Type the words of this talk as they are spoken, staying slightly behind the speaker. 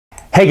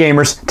Hey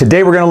gamers,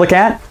 today we're going to look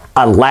at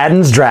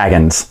Aladdin's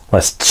Dragons.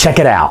 Let's check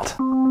it out.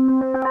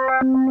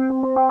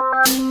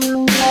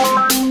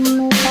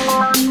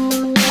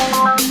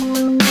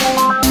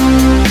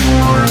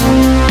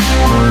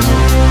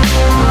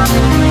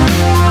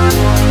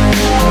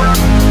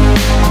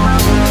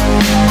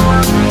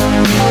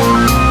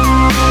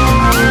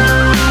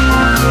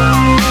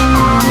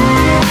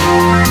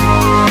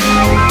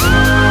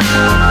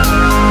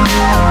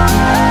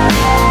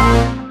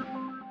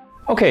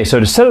 Okay,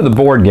 so to set up the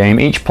board game,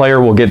 each player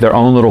will get their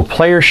own little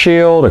player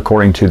shield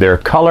according to their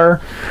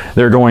color.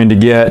 They're going to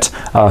get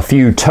a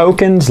few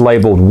tokens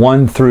labeled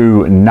 1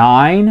 through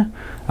 9.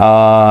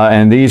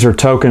 And these are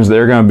tokens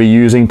they're going to be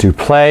using to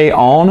play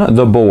on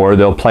the board.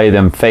 They'll play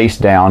them face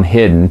down,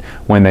 hidden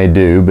when they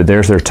do, but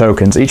there's their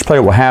tokens. Each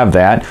player will have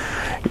that.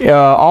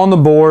 On the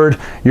board,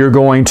 you're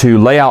going to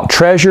lay out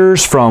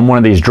treasures from one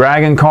of these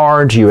dragon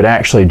cards. You would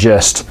actually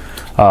just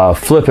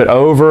flip it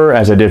over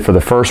as I did for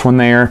the first one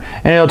there,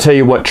 and it'll tell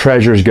you what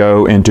treasures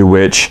go into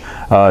which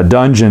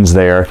dungeons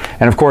there.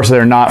 And of course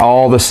they're not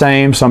all the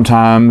same.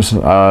 Sometimes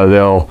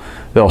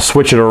they'll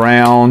switch it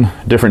around,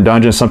 different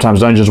dungeons. Sometimes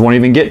dungeons won't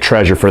even get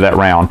treasure for that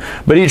round.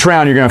 But each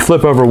round you're going to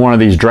flip over one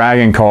of these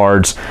dragon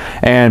cards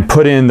and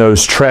put in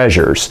those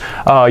treasures.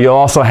 You'll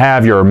also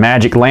have your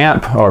magic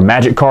lamp or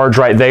magic cards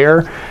right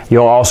there.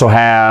 You'll also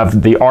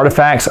have the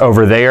artifacts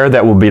over there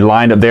that will be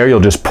lined up there. You'll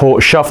just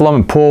shuffle them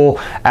and pull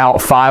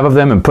out 5 of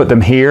them and put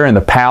them here in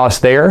the palace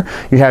there.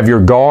 You have your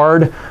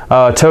guard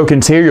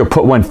tokens here. You'll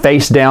put one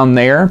face down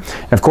there.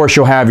 And of course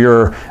you'll have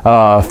your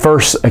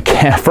first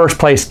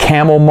place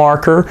camel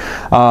marker.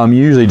 You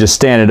usually just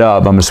stand it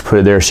up. I'm just put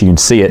it there so you can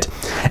see it.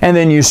 And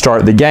then you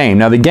start the game.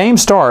 Now the game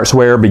starts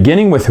where,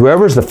 beginning with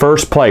whoever's the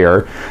first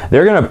player,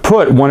 they're going to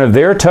put one of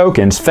their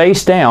tokens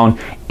face down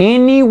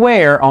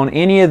anywhere on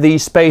any of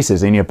these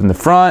spaces, any up in the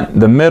front,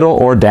 the middle,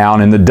 or down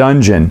in the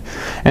dungeon.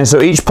 And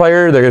so each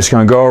player, they're just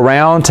going to go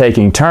around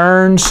taking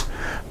turns,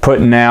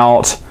 putting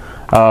out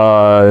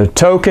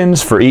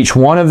tokens for each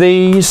one of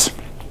these.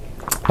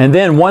 And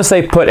then once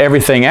they put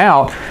everything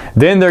out,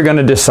 then they're going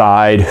to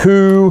decide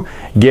who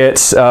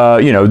gets,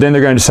 then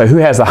they're going to decide who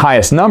has the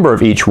highest number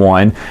of each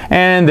one,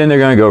 and then they're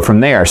going to go from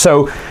there.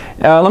 So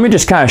let me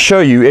just kind of show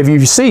you. If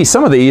you see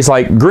some of these,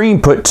 like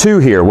green put 2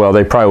 here, well,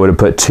 they probably would have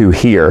put 2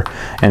 here,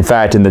 in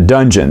fact, in the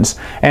dungeons.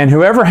 And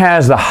whoever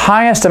has the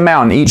highest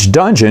amount in each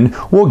dungeon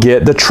will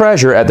get the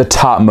treasure at the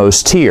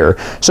topmost tier.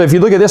 So if you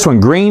look at this one,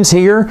 green's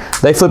here,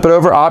 they flip it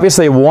over,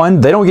 obviously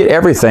 1, they don't get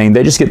everything,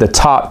 they just get the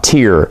top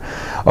tier.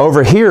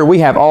 Over here, we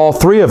have all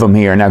 3 of them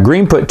here. Now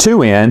green put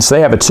 2 in, so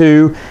they have a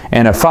 2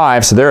 and a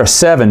 5, so they're a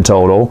 7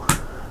 total.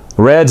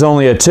 Red's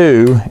only a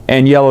 2,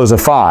 and yellow's a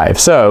 5.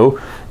 So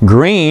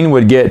green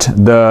would get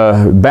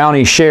the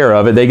bounty share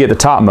of it. They get the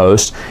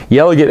topmost.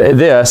 Yellow get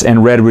this,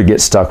 and red would get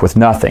stuck with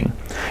nothing.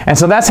 And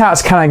so that's how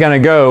it's kind of going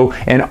to go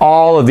in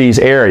all of these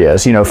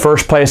areas. You know,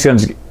 first place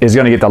is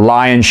going to get the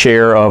lion's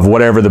share of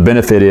whatever the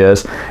benefit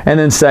is, and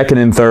then second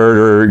and third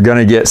are going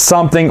to get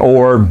something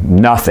or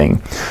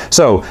nothing.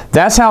 So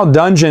that's how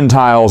dungeon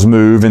tiles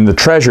move in the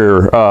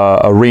treasure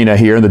arena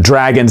here, the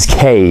dragon's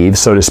cave,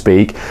 so to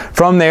speak.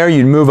 From there,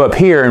 you move up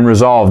here and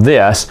resolve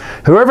this.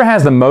 Whoever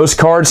has the most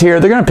cards here,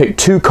 they're going to pick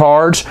 2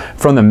 cards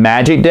from the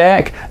magic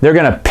deck. They're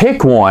going to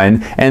pick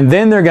one, and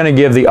then they're going to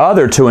give the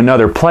other to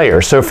another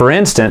player. So for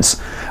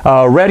instance,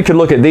 red could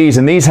look at these,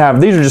 and these are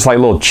just like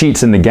little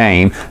cheats in the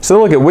game. So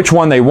they'll look at which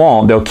one they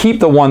want. They'll keep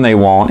the one they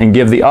want and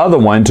give the other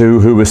one to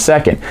who was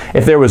second.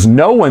 If there was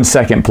no one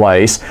second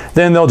place,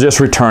 then they'll just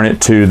return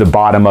it to the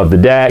bottom of the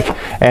deck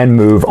and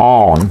move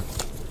on.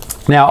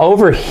 Now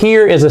over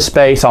here is a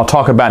space I'll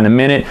talk about in a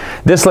minute.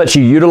 This lets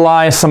you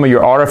utilize some of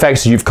your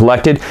artifacts that you've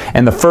collected.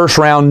 And the first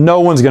round, no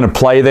one's going to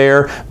play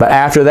there. But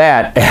after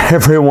that,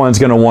 everyone's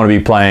going to want to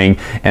be playing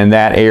in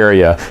that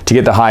area to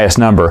get the highest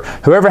number.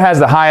 Whoever has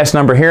the highest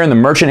number here in the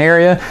merchant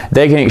area,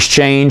 they can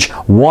exchange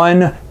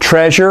 1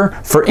 treasure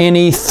for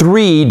any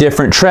 3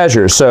 different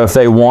treasures. So if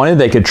they wanted,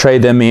 they could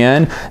trade them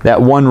in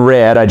that 1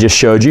 red I just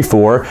showed you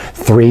for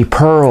 3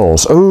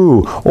 pearls.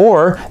 Ooh,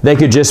 or they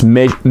could just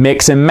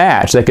mix and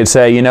match. They could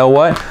say, you know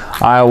what?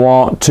 I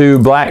want 2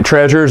 black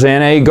treasures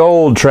and a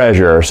gold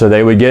treasure. So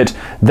they would get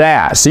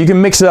that. So you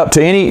can mix it up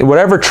to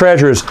whatever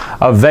treasures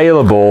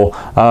available,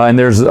 and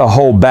there's a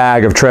whole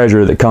bag of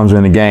treasure that comes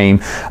in the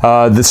game.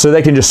 So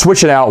they can just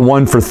switch it out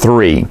 1 for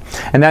 3.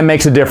 And that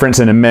makes a difference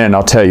in a minute.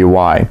 I'll tell you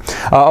why.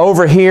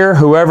 Over here,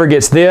 whoever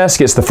gets this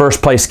gets the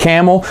first place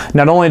camel.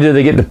 Not only do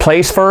they get to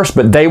place first,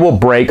 but they will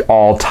break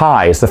all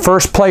ties. The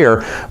first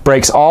player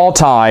breaks all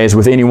ties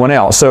with anyone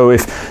else. So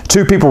if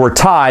 2 people were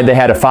tied, they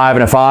had a 5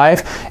 and a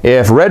 5.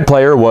 If red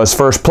player was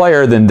first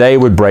player, then they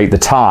would break the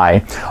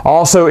tie.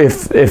 Also,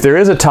 if there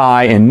is a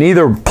tie and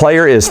neither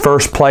player is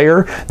first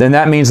player, then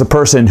that means the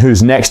person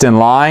who's next in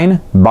line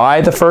by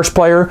the first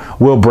player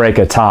will break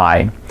a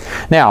tie.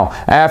 Now,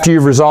 after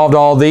you've resolved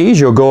all these,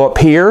 you'll go up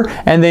here,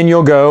 and then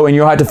you'll go and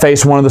you'll have to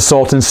face one of the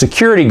Sultan's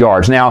security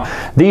guards.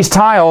 Now, these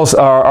tiles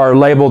are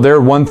labeled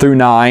there 1 through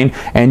 9,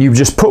 and you've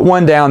just put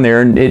one down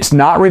there, and it's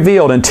not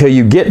revealed until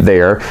you get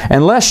there.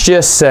 And let's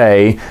just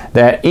say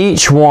that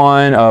each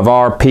one of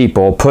our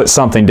people put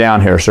something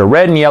down here. So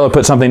red and yellow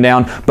put something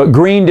down, but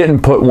green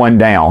didn't put one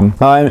down.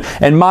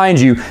 And mind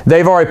you,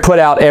 they've already put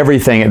out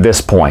everything at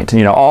this point.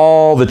 You know,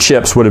 all the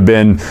chips would have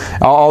been,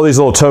 all these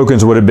little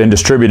tokens would have been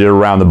distributed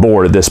around the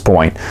board at this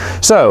point.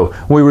 So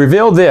we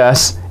reveal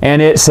this,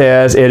 and it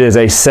says it is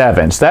a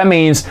 7. So that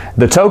means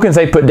the tokens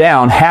they put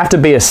down have to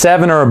be a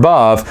 7 or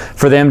above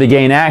for them to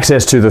gain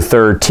access to the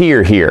 3rd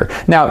tier here.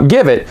 Now,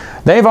 give it,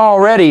 they've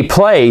already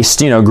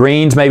placed, you know,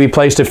 green's maybe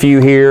placed a few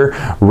here,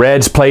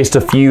 red's placed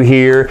a few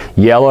here,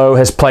 yellow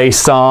has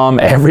placed some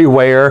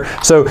everywhere.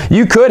 So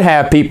you could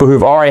have people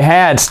who've already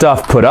had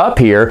stuff put up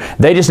here.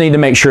 They just need to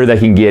make sure they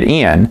can get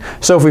in.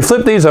 So if we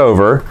flip these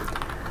over,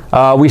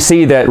 we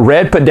see that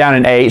red put down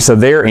an 8, so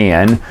they're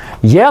in.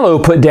 Yellow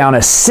put down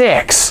a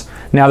 6.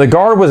 Now the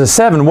guard was a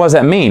 7. What does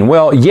that mean?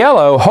 Well,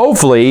 yellow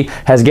hopefully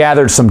has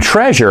gathered some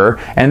treasure,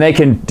 and they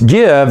can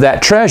give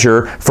that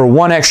treasure for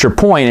 1 extra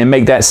point and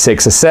make that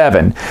 6 a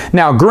 7.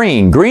 Now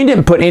green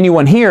didn't put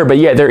anyone here, but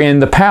yet they're in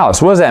the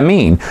palace. What does that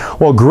mean?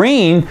 Well,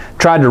 green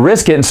tried to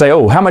risk it and say,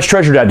 oh, how much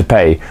treasure did I have to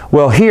pay?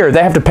 Well, here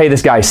they have to pay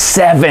this guy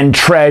 7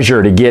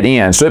 treasure to get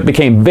in. So it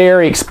became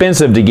very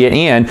expensive to get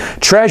in.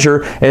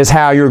 Treasure is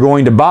how you're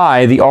going to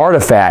buy the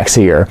artifacts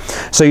here.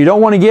 So you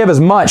don't want to give as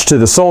much to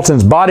the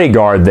Sultan's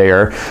bodyguard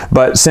there,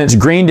 but since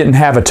green didn't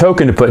have a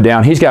token to put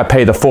down, he's got to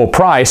pay the full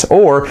price,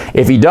 or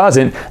if he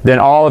doesn't, then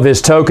all of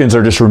his tokens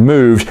are just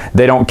removed.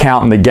 They don't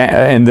count in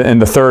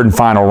the 3rd and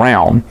final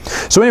round.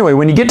 So anyway,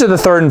 when you get to the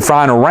 3rd and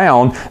final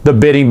round, the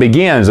bidding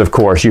begins, of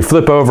course. You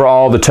flip over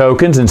all the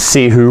tokens and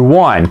see who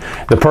won.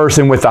 The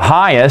person with the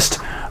highest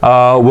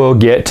will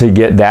get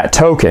that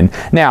token.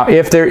 Now,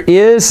 if there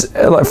is,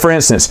 for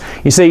instance,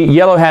 you see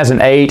yellow has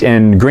an 8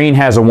 and green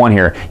has a 1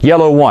 here.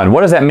 Yellow won.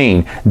 What does that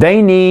mean?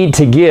 They need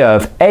to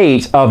give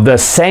 8 of the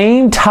same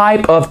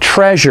type of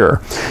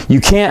treasure. You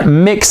can't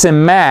mix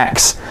and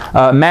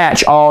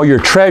match all your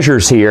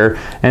treasures here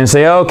and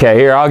say, okay,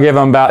 here, I'll give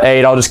them about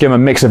 8. I'll just give them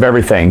a mix of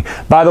everything.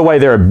 By the way,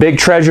 there are big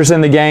treasures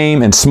in the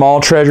game and small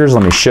treasures.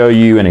 Let me show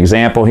you an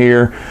example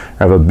here.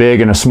 I have a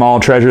big and a small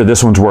treasure.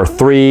 This one's worth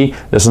 3.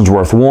 This one's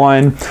worth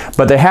 1.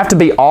 But they have to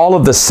be all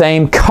of the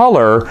same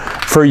color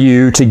for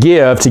you to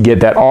get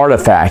that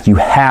artifact. You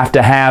have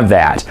to have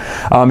that.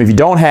 If you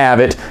don't have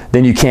it,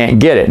 then you can't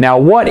get it. Now,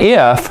 what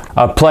if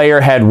a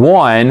player had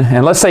 1,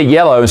 and let's say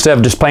yellow, instead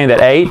of just playing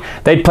that 8,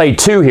 they'd play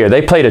 2 here.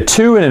 They played a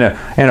 2 and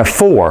a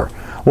 4.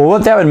 Well,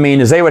 what that would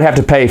mean is they would have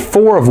to pay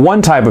 4 of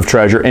one type of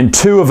treasure and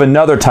 2 of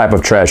another type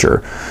of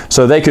treasure.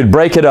 So they could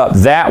break it up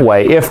that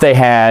way if they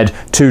had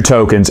 2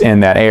 tokens in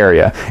that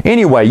area.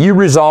 Anyway, you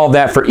resolve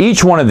that for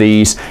each one of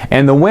these,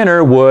 and the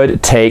winner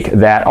would take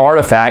that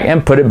artifact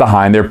and put it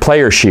behind their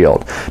player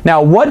shield.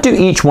 Now, what do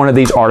each one of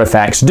these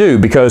artifacts do?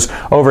 Because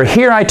over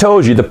here I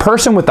told you the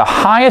person with the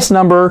highest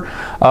number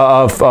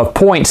of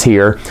points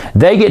here,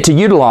 they get to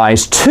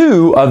utilize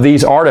 2 of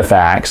these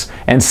artifacts,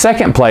 and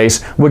second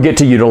place would get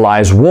to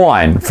utilize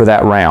 1 for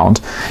that round.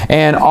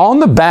 And on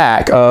the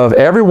back of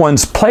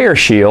everyone's player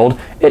shield,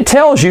 it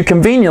tells you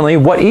conveniently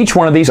what each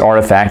one of these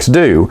artifacts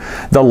do.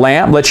 The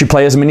lamp lets you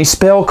play as many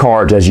spell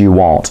cards as you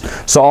want.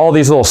 So all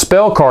these little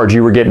spell cards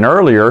you were getting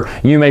earlier,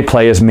 you may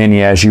play as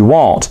many as you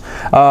want.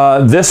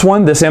 This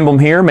one, this emblem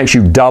here, makes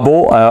you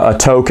double a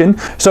token.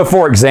 So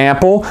for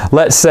example,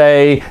 let's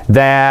say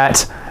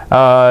that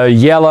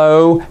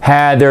yellow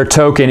had their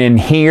token in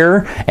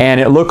here,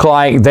 and it looked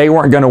like they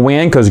weren't going to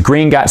win because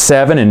green got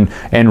 7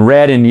 and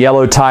red and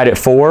yellow tied at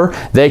 4.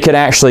 They could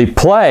actually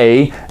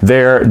play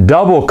their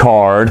double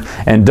card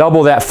and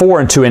double that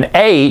 4 into an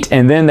 8,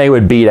 and then they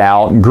would beat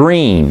out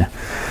green.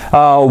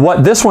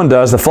 What this one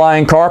does, the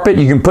flying carpet,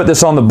 you can put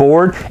this on the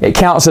board. It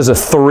counts as a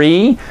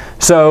 3.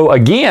 So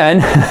again,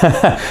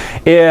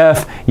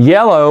 if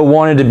yellow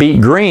wanted to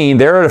beat green,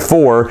 they're at a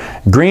 4,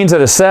 green's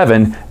at a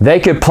 7, they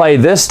could play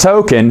this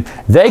token,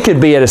 they could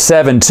be at a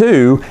 7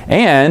 too,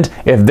 and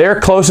if they're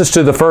closest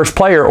to the first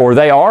player, or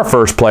they are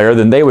first player,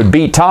 then they would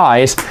beat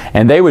ties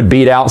and they would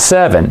beat out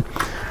 7.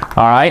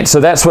 All right, so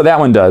that's what that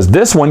one does.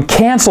 This one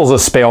cancels a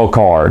spell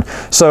card.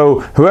 So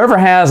whoever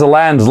has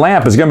Aladdin's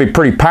lamp is going to be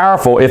pretty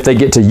powerful if they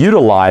get to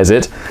utilize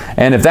it.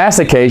 And if that's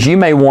the case, you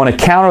may want to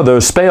counter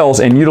those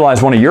spells and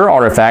utilize one of your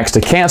artifacts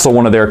to cancel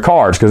one of their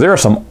cards, because there are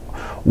some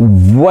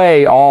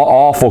way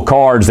awful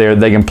cards there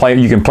that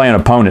you can play on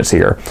opponents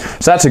here.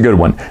 So that's a good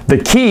one. The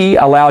key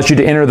allows you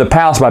to enter the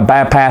palace by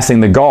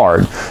bypassing the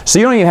guard. So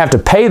you don't even have to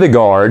pay the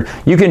guard.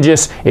 You can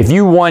just, if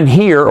you won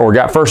here or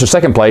got first or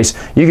second place,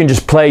 you can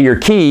just play your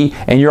key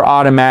and you'll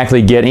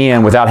automatically get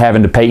in without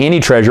having to pay any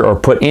treasure or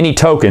put any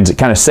tokens. It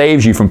kind of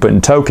saves you from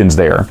putting tokens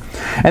there.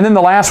 And then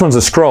the last one's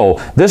a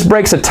scroll. This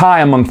breaks a tie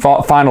among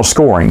final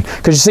scoring,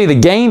 because you see the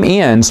game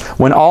ends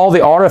when all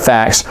the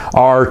artifacts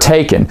are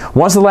taken.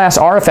 Once the last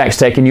artifact's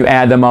taken, deck and you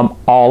add them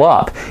all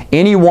up.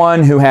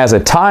 Anyone who has a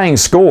tying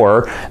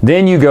score,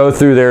 then you go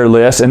through their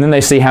list and then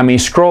they see how many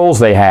scrolls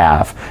they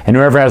have. And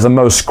whoever has the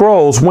most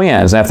scrolls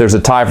wins. And if there's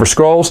a tie for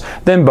scrolls,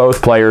 then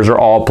both players or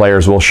all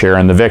players will share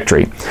in the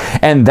victory.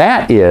 And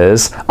that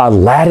is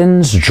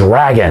Aladdin's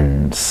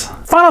Dragons.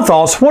 Final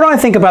thoughts, what do I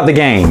think about the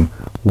game?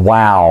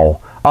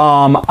 Wow.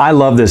 I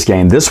love this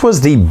game. This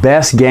was the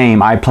best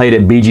game I played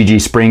at BGG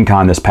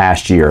SpringCon this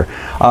past year.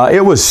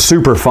 It was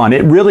super fun.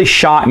 It really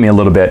shocked me a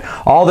little bit.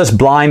 All this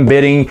blind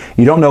bidding,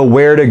 you don't know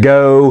where to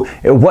go,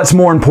 what's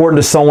more important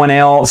to someone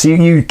else.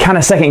 You kind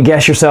of second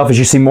guess yourself as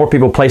you see more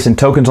people placing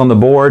tokens on the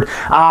board.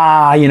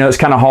 You know, it's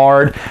kind of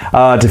hard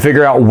to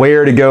figure out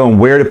where to go and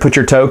where to put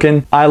your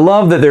token. I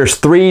love that there's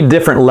 3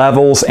 different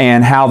levels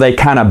and how they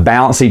kind of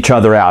balance each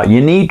other out. You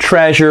need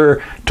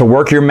treasure to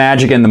work your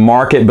magic in the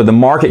market, but the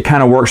market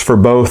kind of works for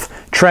both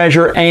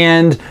treasure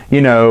and,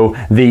 you know,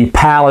 the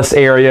palace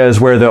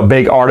areas where the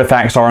big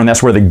artifacts are, and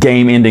that's where the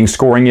game ending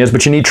scoring is.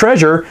 But you need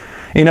treasure,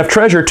 enough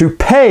treasure to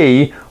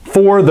pay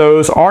for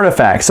those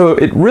artifacts. So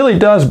it really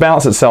does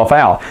balance itself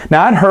out.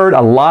 Now, I'd heard a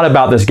lot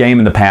about this game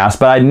in the past,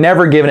 but I'd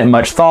never given it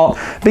much thought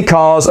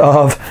because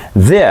of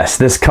this.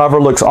 This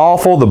cover looks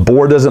awful. The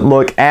board doesn't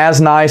look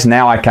as nice.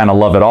 Now I kind of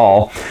love it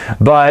all.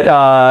 But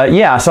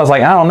yeah, so I was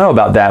like, I don't know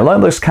about that. It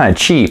looks kind of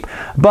cheap.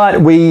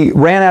 But we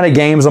ran out of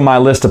games on my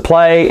list to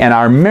play, and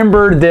I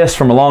remembered this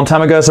from a long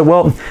time ago. So,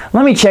 well,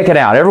 let me check it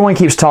out. Everyone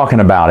keeps talking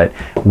about it.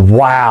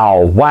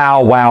 Wow,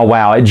 wow, wow,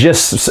 wow. It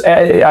just,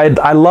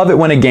 I love it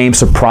when a game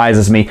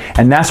surprises me.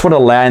 And that's what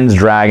Aladdin's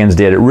Dragons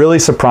did. It really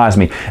surprised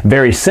me.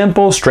 Very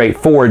simple,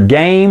 straightforward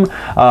game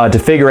to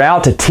figure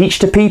out, to teach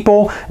to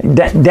people.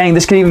 Dang,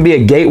 this could even be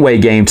a gateway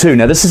game too.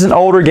 Now, this is an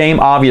older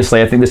game,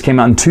 obviously. I think this came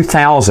out in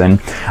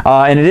 2000.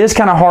 And it is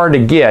kind of hard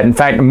to get. In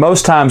fact,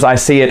 most times I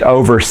see it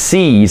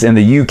overseas in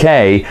the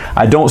UK.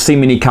 I don't see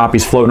many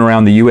copies floating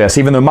around the US,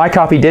 even though my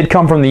copy did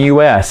come from the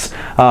US.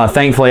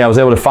 Thankfully, I was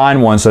able to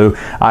find one, so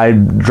I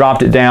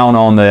dropped it down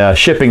on the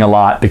shipping a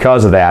lot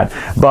because of that.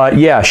 But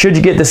yeah, should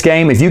you get this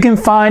game, if you can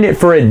find it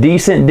for a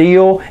decent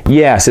deal,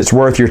 yes, it's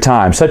worth your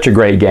time. Such a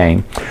great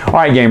game. All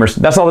right, gamers,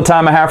 that's all the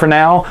time I have for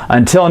now.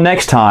 Until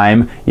next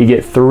time, you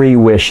get 3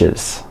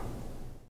 wishes.